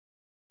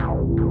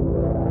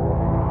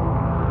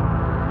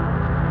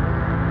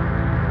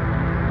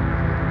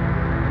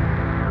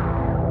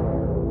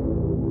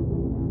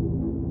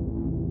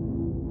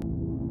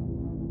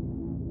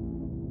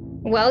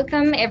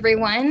Welcome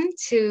everyone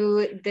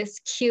to this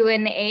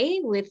Q&A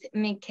with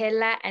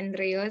Michela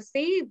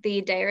Andreozzi,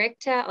 the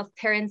Director of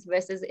Parents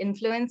versus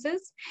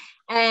Influencers.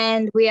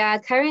 And we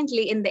are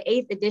currently in the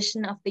 8th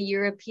edition of the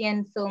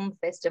European Film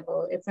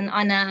Festival. It's an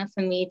honor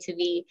for me to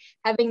be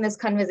having this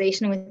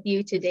conversation with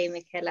you today,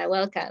 Michela.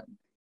 Welcome.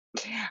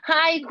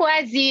 Hi,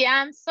 Khwezi.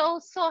 I'm so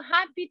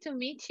happy to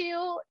meet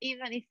you,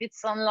 even if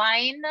it's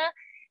online,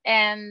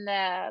 and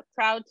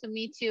proud to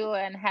meet you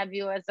and have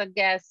you as a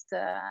guest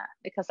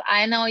because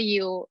I know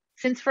you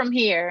since from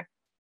here.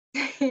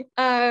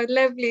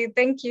 Lovely.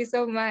 Thank you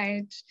so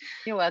much.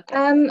 You're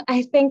welcome.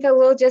 I think I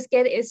will just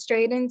get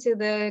straight into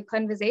the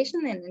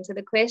conversation and into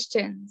the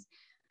questions.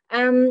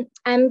 I'm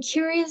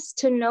curious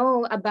to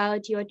know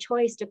about your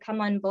choice to come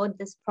on board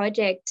this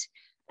project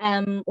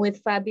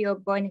with Fabio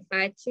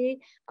Bonifaci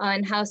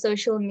on how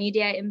social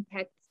media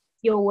impacts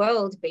your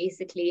world,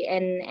 basically,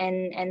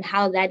 and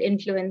how that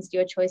influenced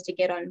your choice to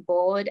get on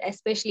board,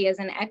 especially as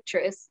an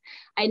actress.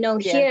 I know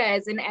here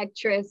as an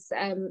actress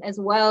as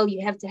well,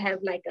 you have to have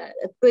like a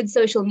good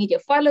social media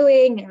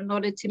following in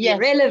order to be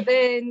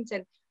relevant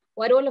and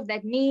what all of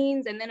that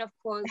means. And then, of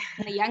course,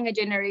 in the younger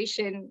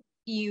generation,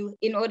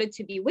 in order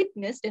to be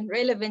witnessed and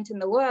relevant in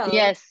the world,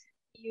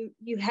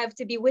 you have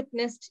to be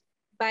witnessed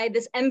by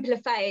this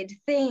amplified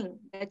thing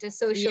that is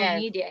social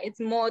media. It's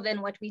more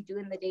than what we do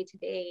in the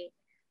day-to-day.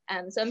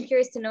 So I'm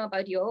curious to know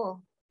about your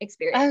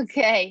experience.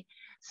 Okay,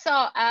 so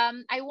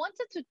I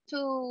wanted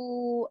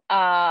to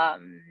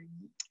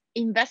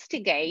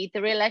investigate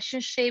the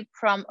relationship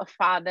from a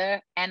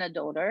father and a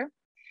daughter,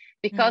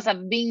 because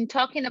I've been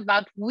talking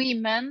about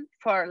women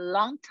for a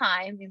long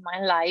time in my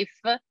life,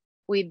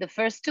 with the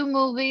first 2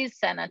 movies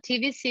and a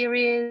TV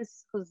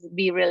series who's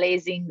be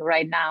releasing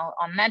right now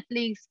on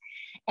Netflix,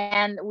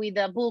 and with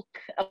a book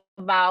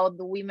about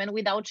the women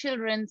without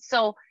children,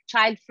 so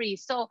child-free.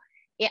 So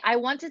I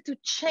wanted to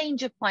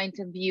change a point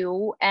of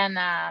view and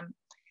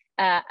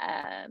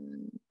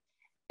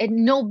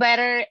know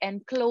better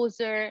and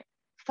closer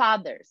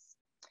fathers.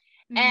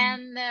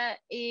 And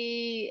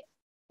it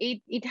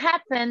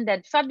happened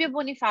that Fabio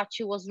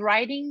Bonifaci was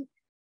writing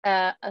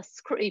a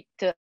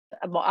script, a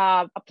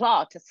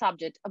plot, a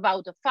subject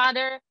about a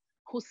father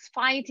who's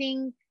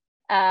fighting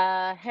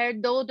her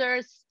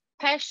daughter's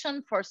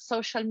passion for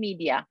social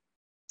media.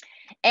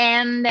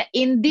 And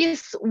in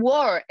this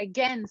war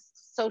against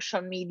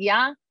social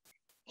media,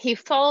 he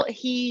fell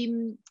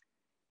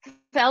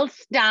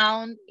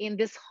down in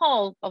this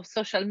hole of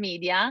social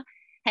media,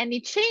 and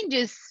it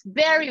changes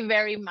very,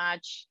 very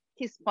much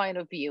his point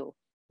of view.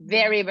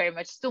 Very, very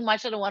much. Too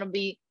much. I don't want to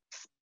be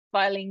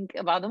spoiling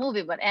about the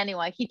movie, but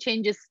anyway, he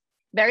changes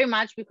very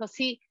much because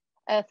he,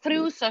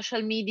 through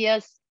social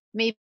medias,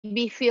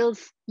 maybe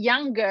feels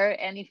younger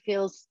and he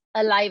feels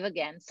alive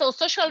again. So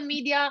social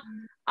media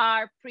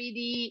are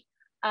pretty,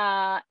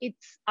 are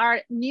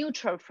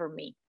neutral for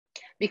me,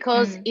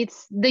 because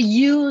it's the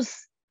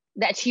use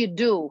that you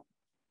do.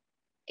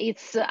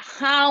 It's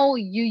how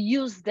you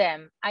use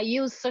them. I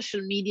use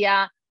social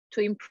media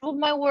to improve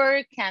my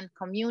work and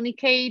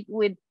communicate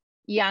with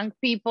young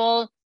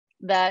people.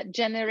 The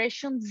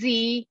Generation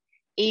Z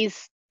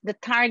is the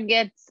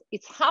target.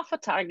 It's half a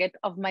target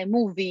of my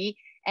movie,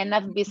 and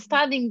I've been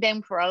studying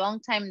them for a long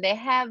time. They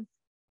have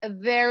a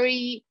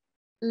very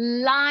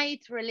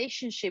light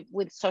relationship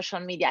with social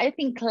media. I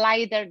think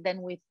lighter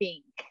than we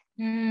think.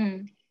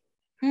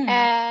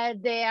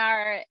 They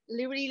are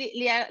really,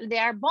 they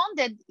are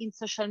bonded in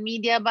social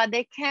media, but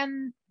they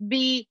can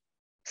be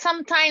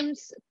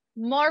sometimes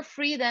more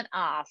free than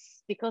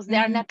us because they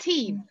are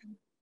native.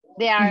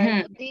 They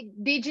are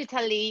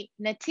digitally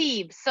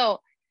native,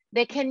 so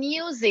they can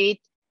use it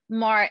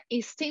more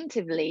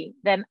instinctively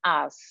than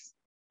us.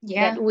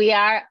 That we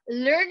are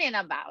learning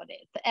about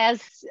it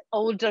as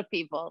older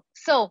people.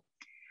 So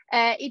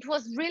it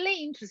was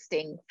really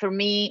interesting for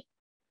me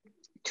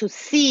to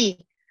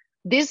see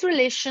this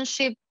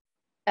relationship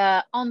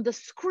on the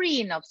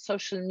screen of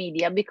social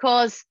media,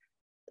 because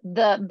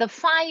the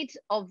fight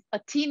of a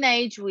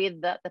teenage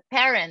with the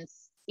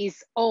parents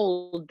is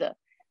old,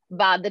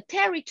 but the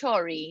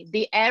territory,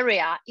 the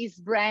area is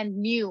brand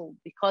new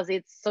because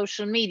it's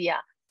social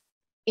media.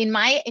 At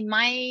my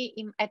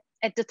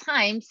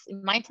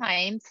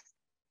times,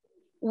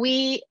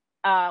 we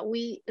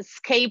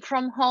escape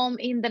from home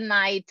in the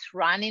night,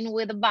 running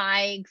with the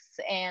bikes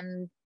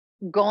and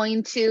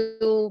going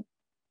to,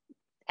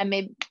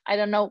 maybe, I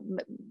don't know,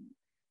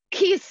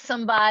 kiss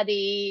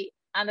somebody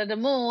under the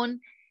moon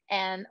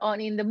and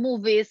in the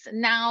movies.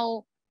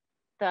 Now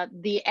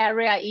the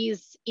area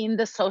is in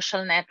the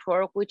social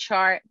network, which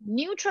are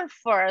neutral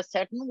for a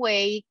certain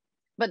way,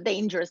 but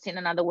dangerous in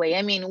another way.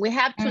 I mean, we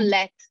have to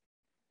let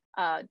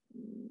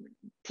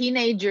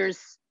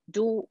teenagers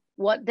do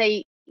what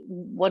they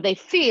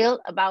feel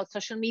about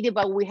social media,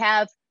 but we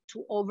have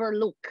to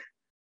overlook,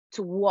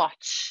 to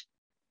watch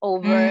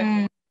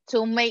over,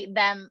 to make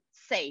them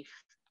safe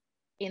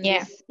in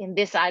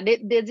this side.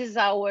 This is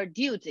our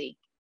duty.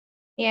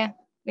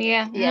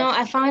 Yeah, no, Yes.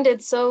 I found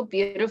it so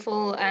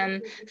beautiful.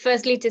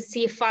 Firstly, to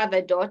see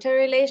father-daughter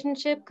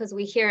relationship, because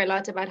we hear a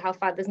lot about how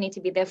fathers need to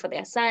be there for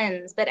their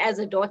sons. But as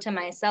a daughter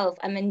myself,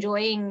 I'm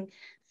enjoying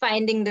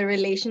finding the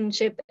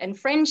relationship and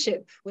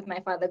friendship with my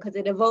father because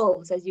it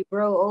evolves as you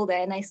grow older.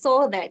 And I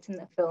saw that in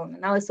the film,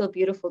 and that was so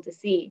beautiful to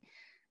see.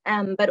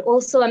 But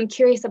also, I'm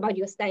curious about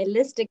your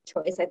stylistic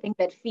choice. I think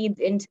that feeds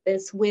into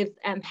this with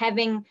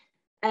having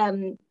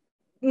um,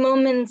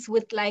 moments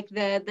with like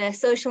the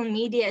social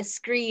media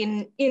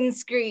screen in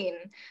screen,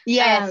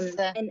 Yes.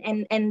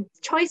 and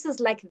choices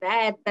like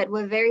that that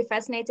were very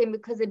fascinating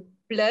because it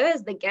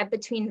blurs the gap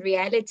between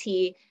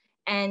reality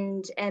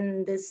and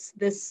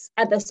this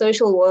other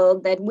social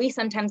world that we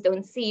sometimes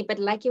don't see. But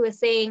like you were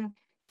saying,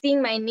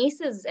 seeing my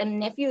nieces and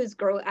nephews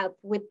grow up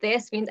with their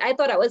screens, I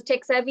thought I was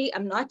tech savvy.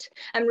 I'm not.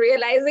 I'm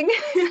realizing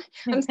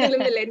I'm still a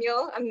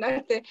millennial. I'm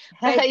not the,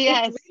 but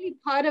it's Yes. really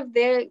part of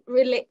their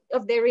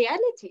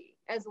reality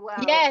as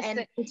well. Yes.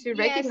 And to Yes,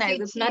 recognize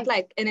it it's not is.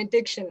 like an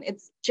addiction,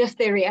 it's just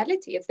their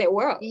reality, it's their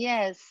world.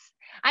 Yes.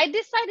 I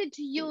decided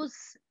to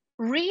use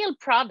real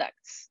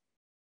products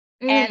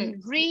Mm.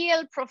 and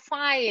real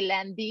profile,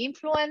 and the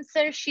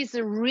influencer, she's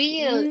a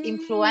real Mm.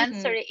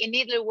 influencer in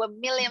Italy with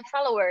million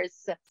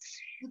followers.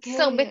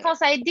 So Okay.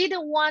 because I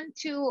didn't want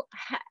to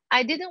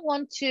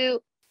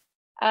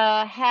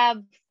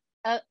have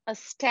a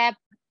step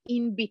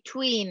in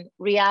between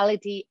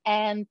reality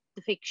and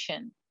the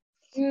fiction.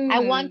 I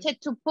Mm.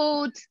 wanted to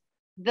put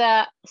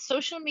the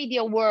social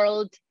media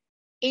world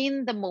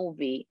in the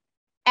movie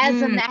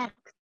as an Mm.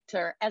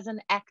 actor,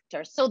 So the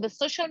social media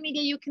you can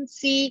see,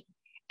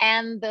 and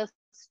the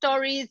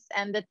stories and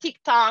the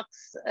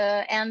TikToks,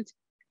 and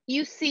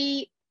you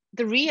see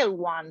the real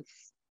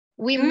ones.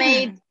 We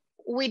made Mm.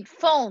 with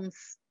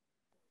phones.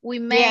 We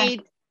Yeah,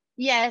 made,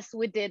 yes,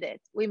 we did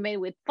it. We made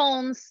with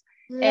phones.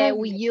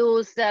 We lovely.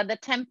 used the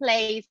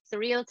templates, the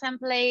real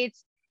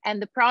templates,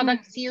 and the Mm.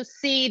 products you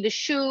see, the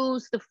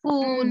shoes, the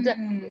food,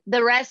 Mm.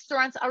 the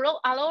restaurants are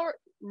all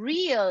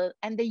real,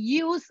 and they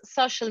use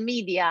social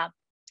media.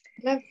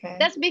 Love that.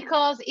 That's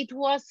because it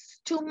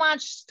was too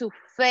much to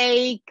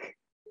fake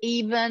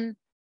even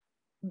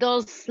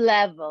those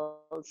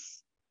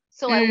levels. So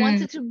I wanted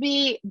Mm. to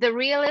be the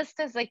realist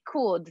as I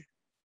could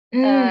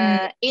Mm.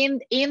 in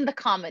the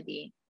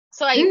comedy.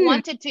 So I Mm.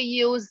 wanted to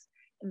use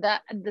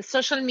the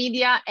social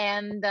media,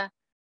 and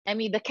I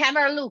mean the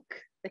camera look.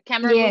 The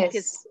camera look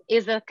Yes.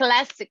 is a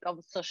classic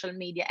of social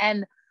media,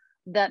 and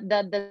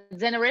the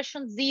Generation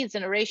Z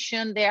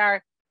generation, they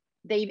are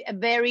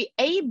very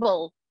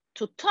able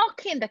to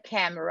talk in the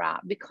camera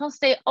because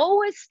they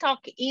always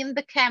talk in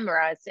the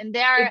cameras, and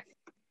they are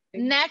Exactly.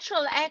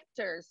 natural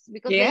actors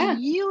because they Yeah.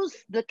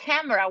 use the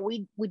camera.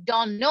 We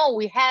don't know,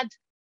 we had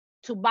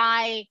to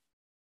buy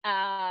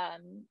a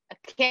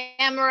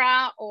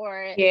camera,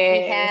 or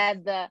we Yes.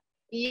 had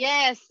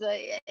yes,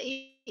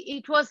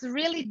 it was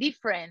really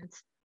different.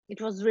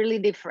 It was really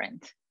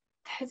different.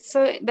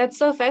 That's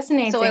so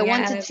So I fascinating.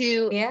 wanted Yeah.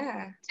 to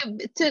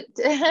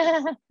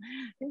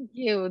thank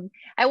you.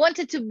 I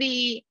wanted to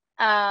be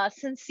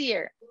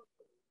sincere.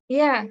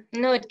 Yeah,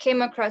 no, it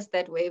came across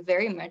that way,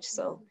 very much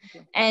so.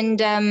 And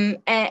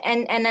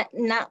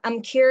now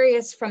I'm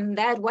curious from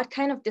that, what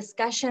kind of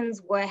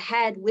discussions were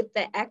had with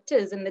the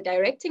actors in the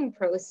directing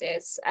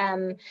process?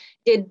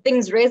 Did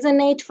things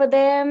resonate for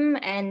them?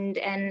 And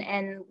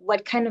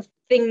what kind of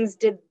things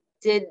did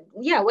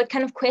yeah, what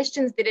kind of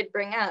questions did it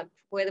bring up?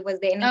 Was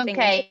there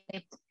anything interesting?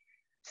 Okay,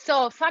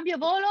 so Fabio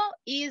Volo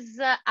is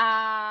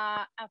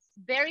a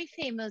very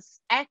famous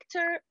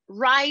actor,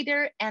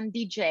 writer, and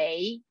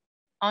DJ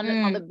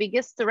on the Mm,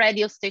 biggest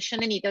radio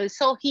station in Italy.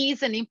 So he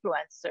is an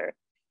influencer.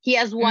 He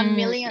has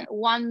mm,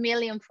 1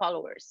 million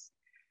followers.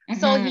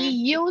 So he mm-hmm.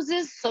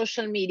 uses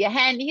social media,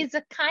 and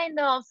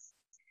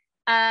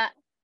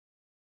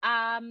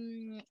uh,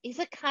 he's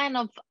a kind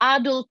of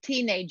adult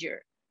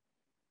teenager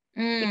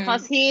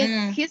because Mm,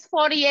 mm, he's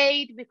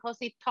 48, because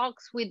he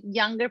talks with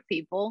younger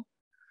people.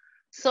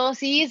 So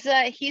he's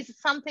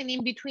something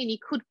in between. He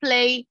could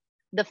play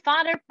the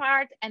father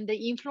part and the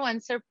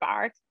influencer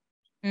part.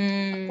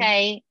 mm,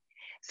 Okay.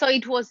 So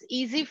it was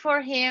easy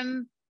for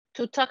him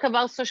to talk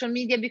about social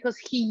media because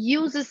he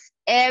uses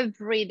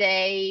every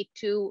day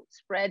to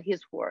spread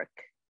his work.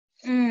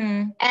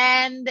 mm,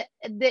 And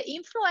the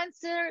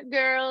influencer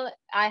girl,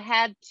 I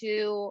had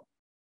to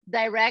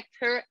direct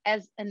her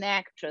as an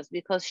actress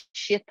because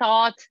she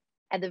thought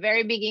at the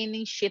very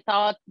beginning, she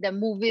thought the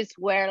movies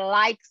were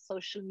like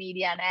social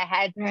media, and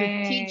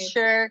right.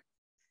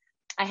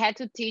 I had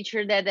to teach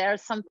her that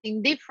there's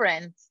something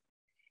different.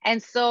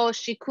 And so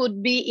she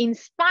could be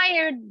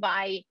inspired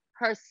by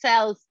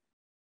herself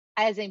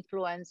as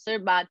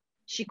influencer, but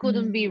she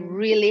couldn't be Mm,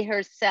 really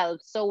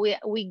herself. So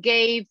we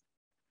gave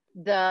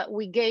the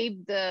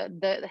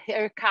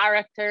her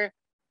character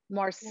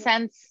more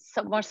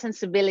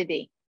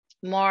sensibility,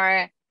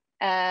 more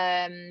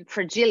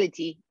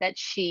fragility that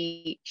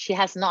she has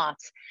not.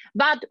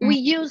 But we mm,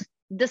 use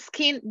the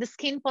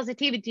skin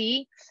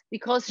positivity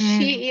because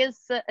mm, she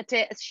is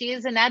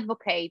an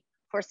advocate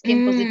for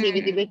skin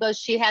positivity mm. because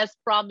she has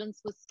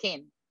problems with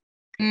skin.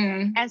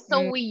 And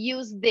so we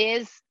use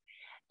this.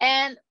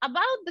 And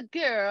about the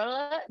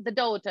girl, the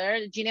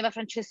daughter, Ginevra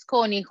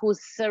Francesconi,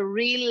 who's a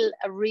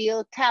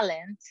real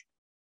talent.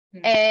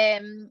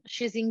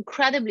 She's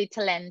incredibly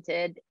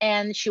talented,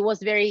 and she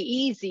was very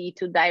easy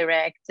to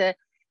direct,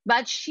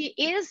 but she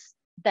is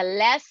the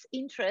less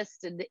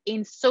interested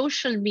in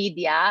social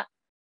media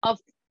of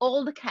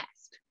all the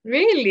cast.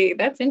 Really?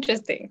 That's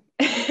interesting.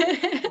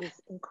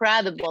 It's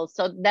incredible.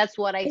 So that's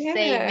what I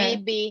say.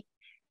 Maybe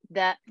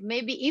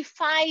if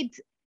I'd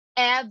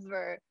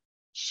ever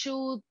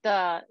shoot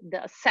the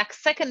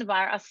second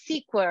part, a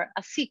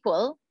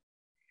sequel,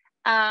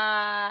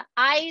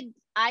 I'd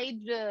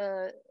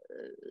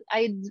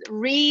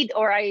read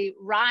or I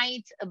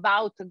write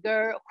about a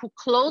girl who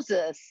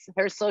closes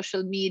her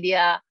social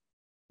media,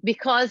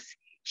 because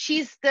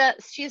she's the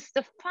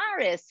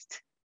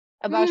farthest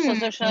about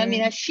social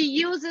media. She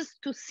uses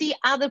to see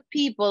other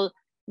people,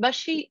 but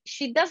she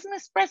doesn't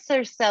express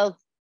herself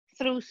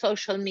through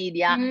social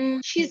media.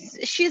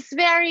 She's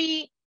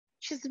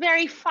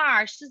very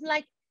far. She's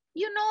like,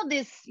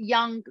 these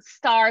young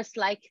stars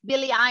like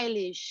Billie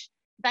Eilish.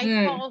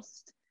 They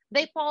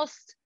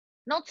post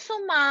not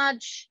so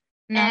much,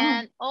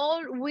 and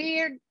all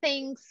weird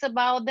things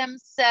about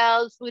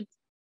themselves with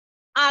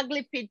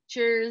ugly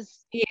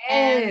pictures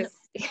and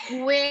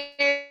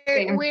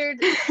weird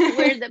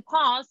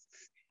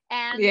posts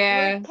and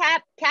weird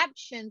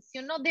captions.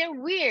 They're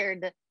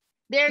weird.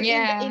 They're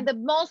in the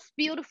most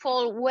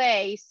beautiful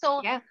way.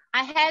 So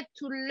I had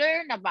to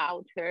learn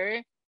about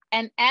her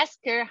and ask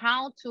her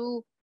how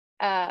to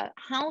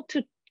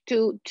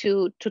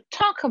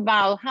talk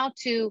about how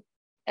to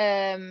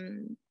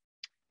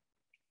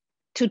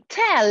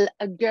tell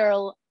a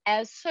girl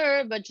as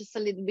her, but just a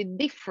little bit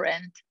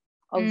different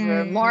of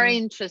her, more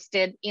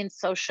interested in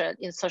social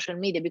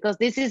media, because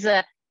this is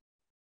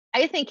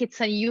I think it's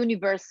a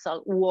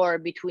universal war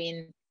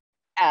between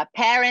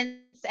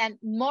parents and,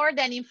 more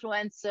than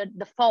influencer,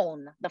 the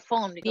phone,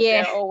 because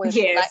they're always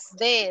like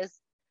this.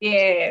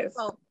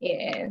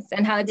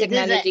 And how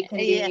technology can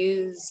be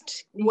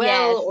used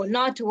well or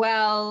not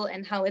well,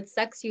 and how it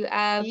sucks you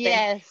up.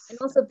 And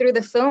also through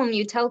the film,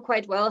 you tell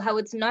quite well how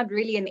it's not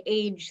really an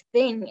age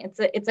thing. It's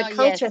a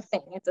culture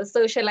thing. It's a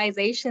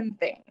socialization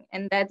thing,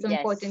 and that's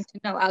important to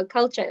know. Our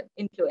culture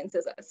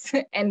influences us,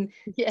 and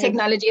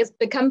technology has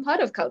become part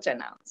of culture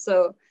now.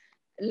 So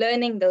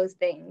learning those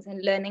things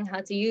and learning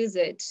how to use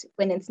it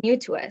when it's new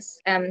to us.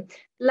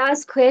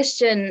 Last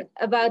question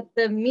about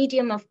the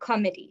medium of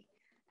comedy.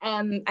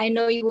 I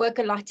know you work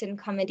a lot in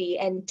comedy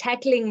and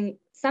tackling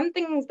some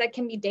things that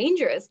can be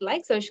dangerous,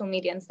 like social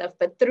media and stuff,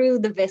 but through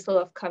the vessel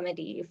of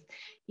comedy. If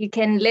you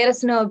can let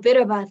us know a bit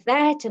about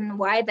that and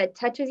why that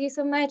touches you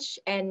so much,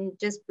 and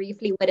just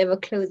briefly, whatever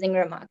closing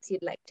remarks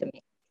you'd like to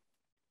make.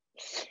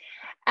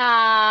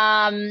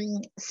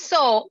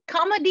 So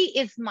comedy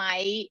is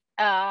my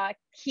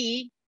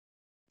key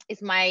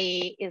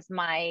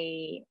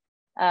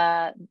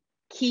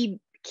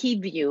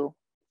view.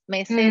 May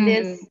I say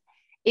this?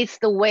 It's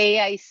the way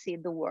I see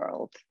the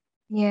world.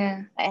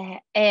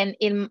 And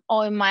in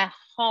my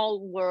whole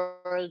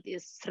world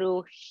is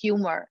through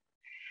humor,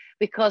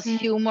 because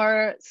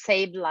humor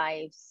saves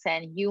lives,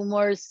 and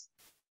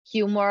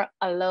humor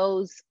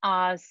allows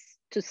us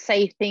to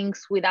say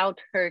things without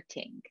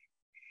hurting,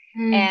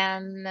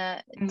 and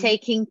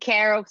taking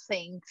care of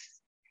things.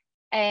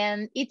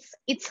 And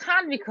it's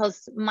hard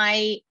because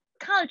my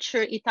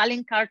culture,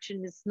 Italian culture,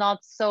 is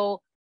not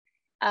so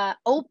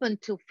open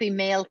to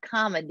female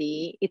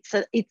comedy. It's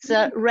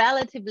a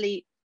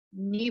relatively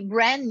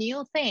brand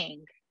new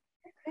thing.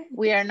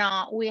 We are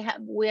not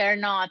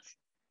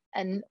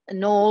an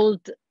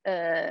old.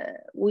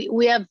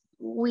 We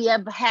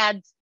have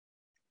had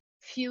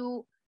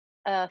few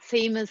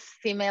famous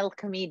female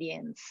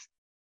comedians.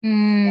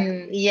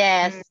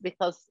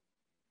 Because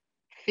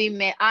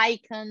female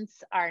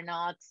icons are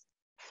not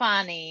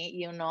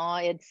funny,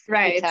 it's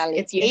Italy.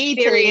 It's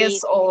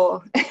serious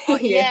or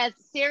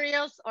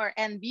serious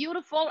and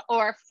beautiful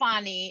or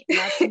funny,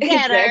 not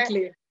together.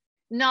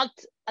 Not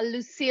a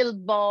Lucille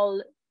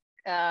Ball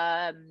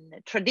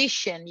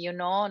tradition,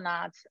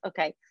 not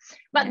okay.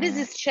 But this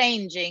is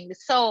changing.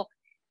 So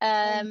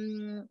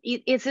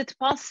is it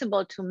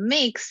possible to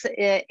mix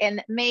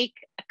and make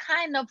a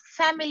kind of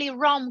family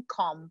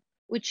rom-com,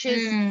 which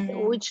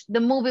the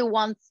movie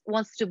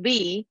wants to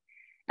be?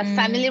 A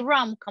family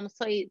rom-com,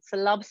 so it's a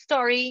love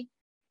story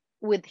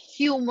with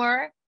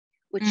humor,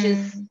 which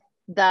is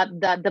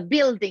the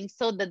building,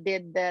 so that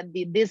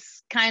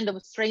this kind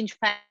of strange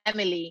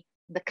family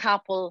the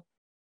couple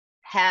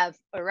have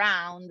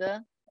around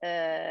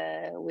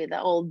with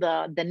all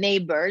the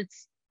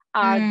neighbors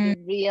are the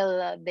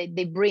real.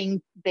 They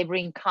bring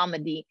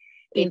comedy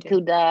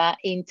into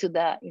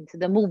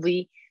the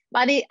movie.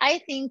 But I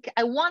think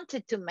I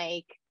wanted to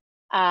make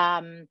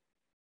a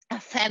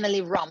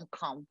family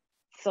rom-com.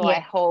 So I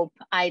hope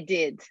I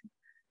did.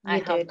 I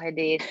hope I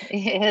did.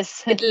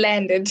 Yes. It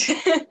landed.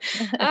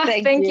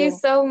 Thank you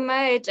so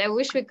much. I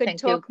wish we could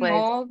talk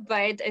more,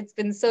 but it's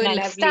been so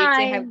lovely to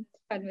have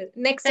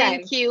next time.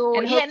 Thank you.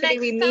 And Yeah, hopefully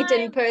we next meet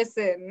in time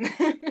person.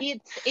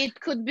 it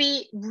could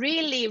be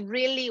really,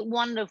 really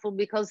wonderful,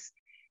 because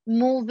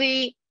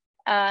movie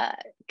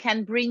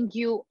can bring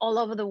you all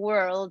over the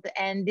world,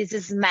 and this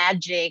is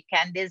magic,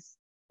 and this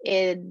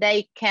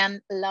they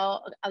can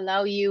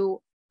allow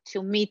you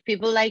to meet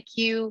people like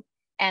you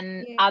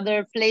and Yes.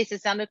 other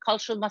places, other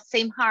cultural, but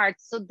same heart.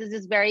 So this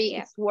is very, Yeah.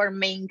 it's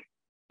warming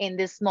in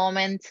this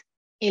moment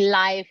in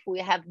life. We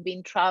have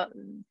been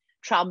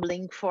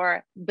troubling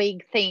for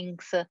big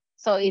things,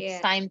 so it's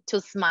Yeah. time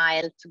to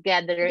smile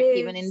together, It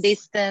even in is.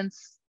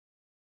 distance.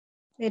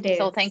 It is.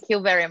 So thank you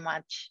very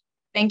much.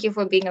 Thank you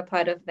for being a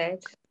part of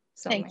that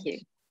so Thank much. you.